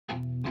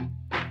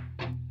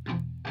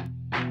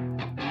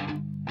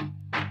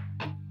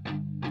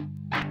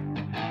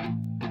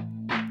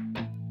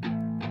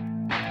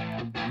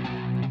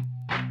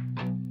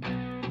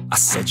I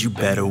said you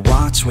better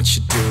watch what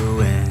you're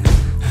doing,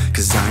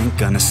 'cause I ain't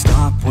gonna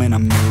stop when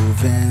I'm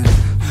moving.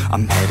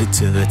 I'm headed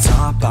to the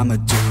top, I'ma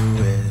do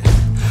it.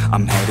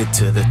 I'm headed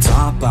to the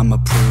top, I'ma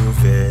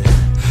prove it.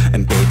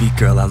 And baby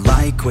girl, I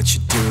like what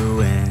you're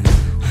doing.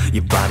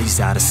 Your body's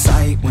out of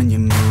sight when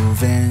you're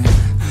moving.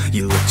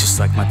 You look just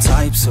like my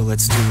type, so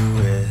let's do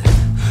it.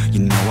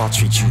 You know I'll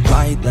treat you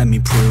right, let me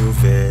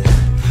prove it.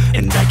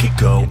 And I could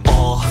go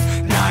all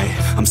night,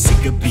 I'm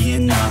sick of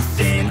being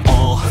nothing.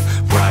 All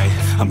right,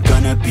 I'm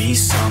gonna be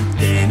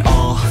something.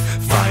 I'll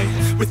fight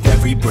with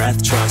every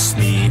breath, trust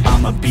me.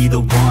 I'ma be the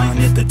one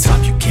at the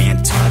top, you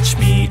can't touch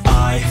me.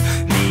 I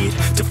need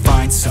to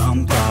find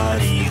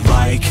somebody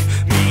like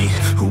me,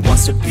 who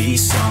wants to be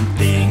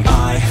something.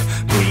 I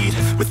bleed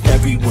with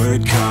every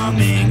word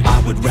coming. I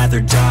would rather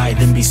die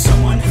than be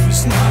someone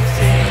who's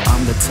nothing.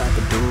 I'm the type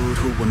of dude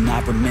who will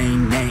not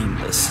remain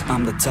nameless.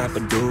 I'm the type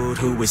of dude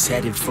who is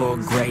headed for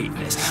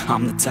greatness.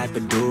 I'm the type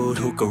of dude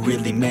who could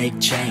really make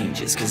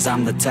changes, 'cause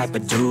I'm the type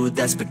of dude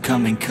that's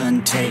becoming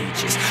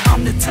contagious.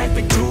 I'm the type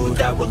of dude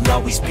that will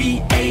always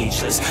be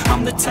ageless.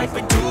 I'm the type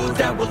of dude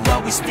that will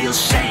always feel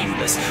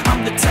shameless.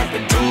 I'm the type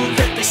of dude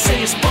that they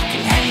say is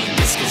fucking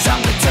heinous, 'cause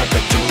I'm the type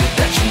of dude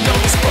that you know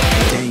is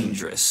fucking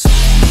dangerous.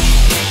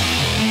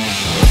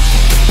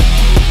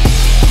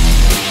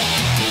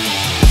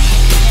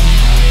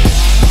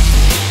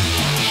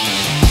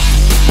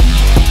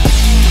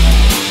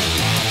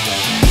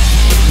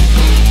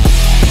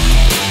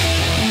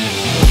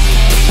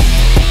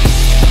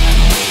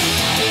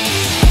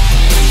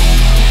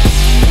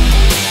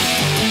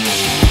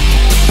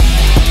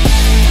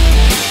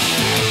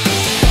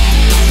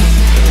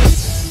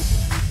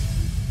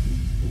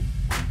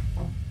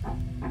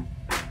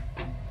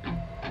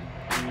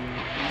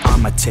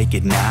 I'ma take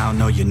it now,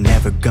 no you're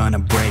never gonna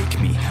break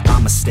me.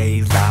 I'ma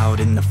stay loud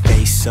in the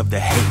face of the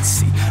hate,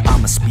 see.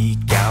 I'ma speak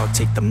out,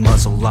 take the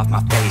muzzle off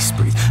my face.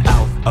 Breathe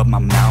out of my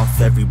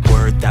mouth every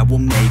word that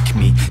will make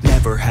me.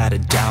 Never had a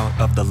doubt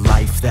of the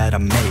life that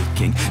I'm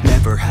making.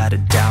 Never had a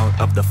doubt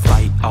of the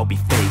fight I'll be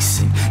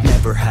facing.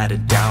 Never had a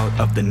doubt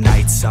of the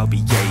nights I'll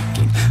be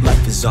aching.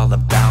 Life is all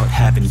about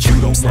having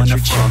dreams that you're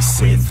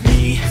chasing. With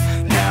me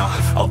now,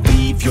 I'll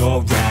leave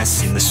your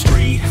ass in the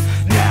street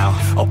now.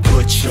 I'll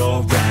put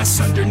your ass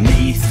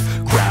underneath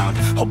ground.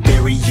 I'll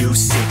bury you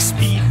 6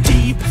 feet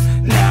deep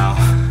now.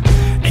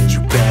 And you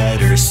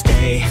better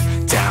stay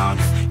down.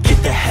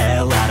 Get the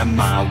hell out of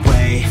my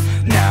way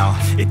now.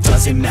 It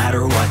doesn't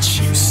matter what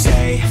you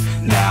say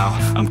now.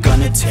 I'm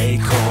gonna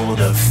take hold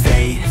of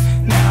fate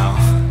now.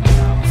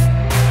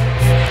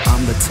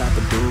 I'm the type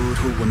of dude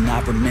who will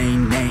not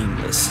remain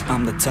nameless.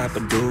 I'm the type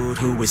of dude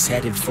who is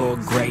headed for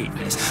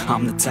greatness.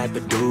 I'm the type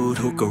of dude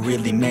who could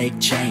really make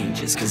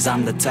changes, 'cause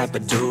I'm the type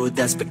of dude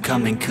that's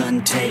becoming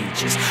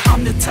contagious.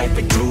 I'm the type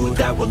of dude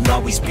that will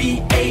always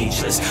be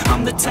ageless.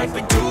 I'm the type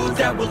of dude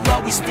that will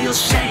always feel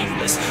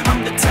shameless.